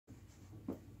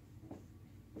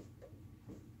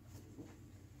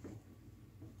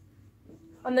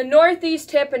On the northeast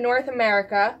tip of North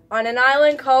America, on an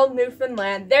island called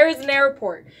Newfoundland, there is an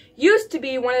airport. Used to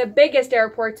be one of the biggest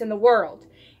airports in the world.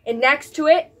 And next to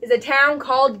it is a town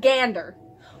called Gander.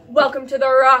 Welcome to the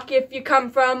Rock if you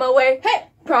come from away. Hey!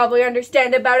 Probably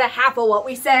understand about a half of what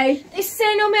we say. They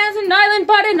say no man's an island,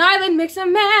 but an island makes a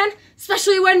man.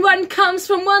 Especially when one comes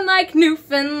from one like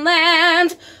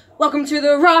Newfoundland. Welcome to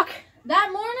the Rock.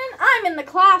 That morning, I'm in the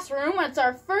classroom. It's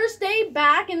our first day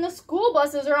back and the school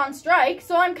buses are on strike,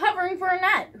 so I'm covering for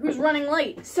Annette, who's running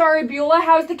late. Sorry, Beulah,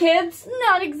 how's the kids?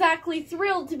 Not exactly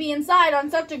thrilled to be inside on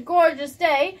such a gorgeous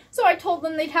day, so I told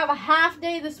them they'd have a half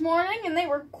day this morning, and they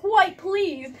were quite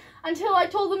pleased, until I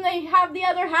told them they'd have the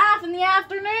other half in the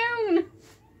afternoon.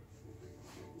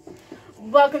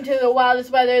 Welcome to the wildest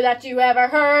weather that you ever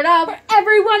heard of. Where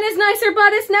everyone is nicer,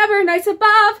 but it's never nice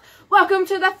above. Welcome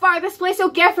to the farthest place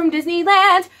you'll get from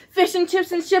Disneyland. Fish and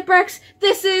chips and shipwrecks,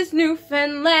 this is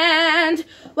Newfoundland.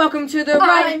 Welcome to the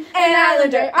I'm an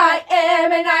islander, I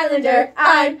am an islander.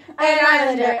 I'm an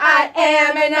islander, I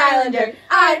am an islander.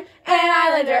 I'm an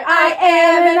islander, I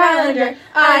am an islander.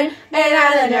 I'm an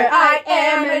islander, I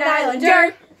am an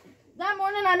islander. That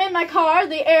morning I'm in my car,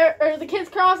 the kids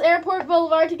cross Airport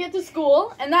Boulevard to get to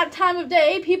school, and that time of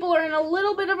day people are in a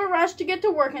little bit of a rush to get to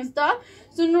work and stuff,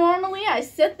 so normally I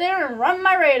sit there and run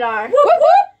my radar. Whoop,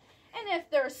 whoop. And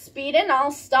if they're speeding, I'll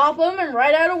stop them and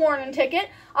write out a warning ticket.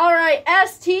 I'll write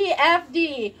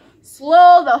STFD,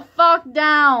 slow the fuck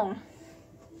down.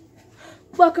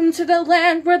 Welcome to the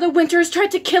land where the winters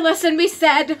tried to kill us and we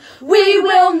said, we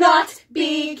will not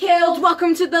be killed.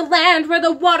 Welcome to the land where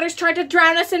the waters tried to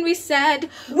drown us and we said,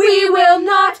 we will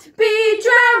not be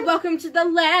drowned. Welcome to the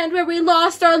land where we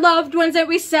lost our loved ones and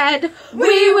we said,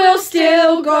 we will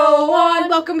still go on.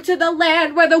 Welcome to the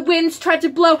land where the winds tried to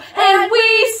blow and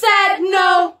we said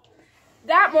no.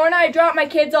 That morning, I dropped my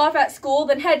kids off at school,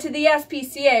 then head to the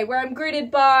SPCA, where I'm greeted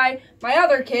by my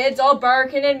other kids, all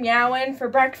barking and meowing for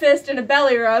breakfast and a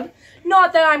belly rub.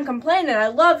 Not that I'm complaining, I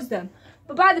loves them.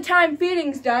 But by the time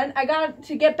feeding's done, I got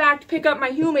to get back to pick up my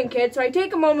human kid, so I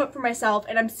take a moment for myself,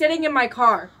 and I'm sitting in my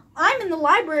car. I'm in the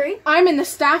library. I'm in the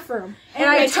staff room, and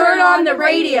I turn on the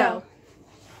radio.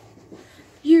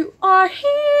 You are here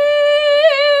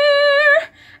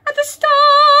at the start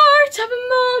of a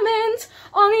moment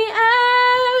on the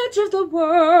edge of the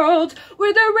world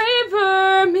where the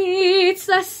river meets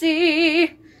the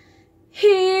sea.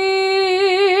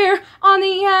 Here on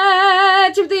the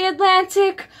edge of the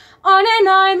Atlantic on an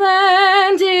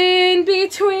island in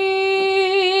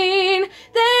between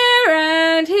there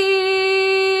and here.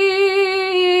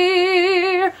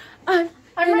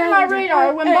 I'm running my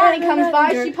radar. When Bonnie comes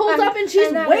by, she pulls up and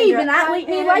she's waving at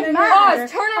me like mad. Oz,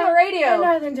 turn on the radio.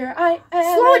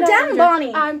 Slow it down,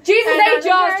 Bonnie. Jesus H,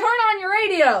 Oz, turn on your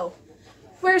radio.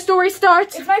 Where story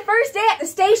starts. It's my first day at the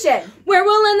station. Where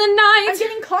we'll end the night. I'm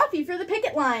getting coffee for the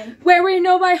picket line. Where we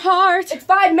know by heart. It's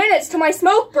 5 minutes to my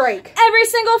smoke break. Every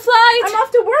single flight. I'm off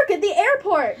to work at the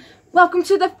airport. Welcome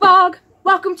to the fog.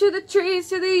 Welcome to the trees,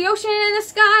 to the ocean and the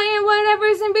sky and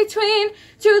whatever's in between.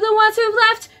 To the ones who've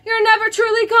left, you're never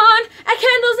truly gone. A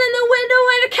candle's in the window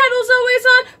and a kettle's always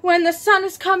on. When the sun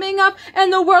is coming up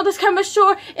and the world has come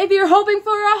ashore, if you're hoping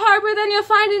for a harbor, then you'll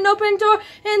find an open door.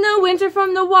 In the winter,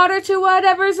 from the water to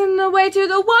whatever's in the way, to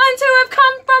the ones who have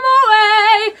come from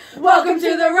away. Welcome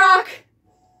to the Rock.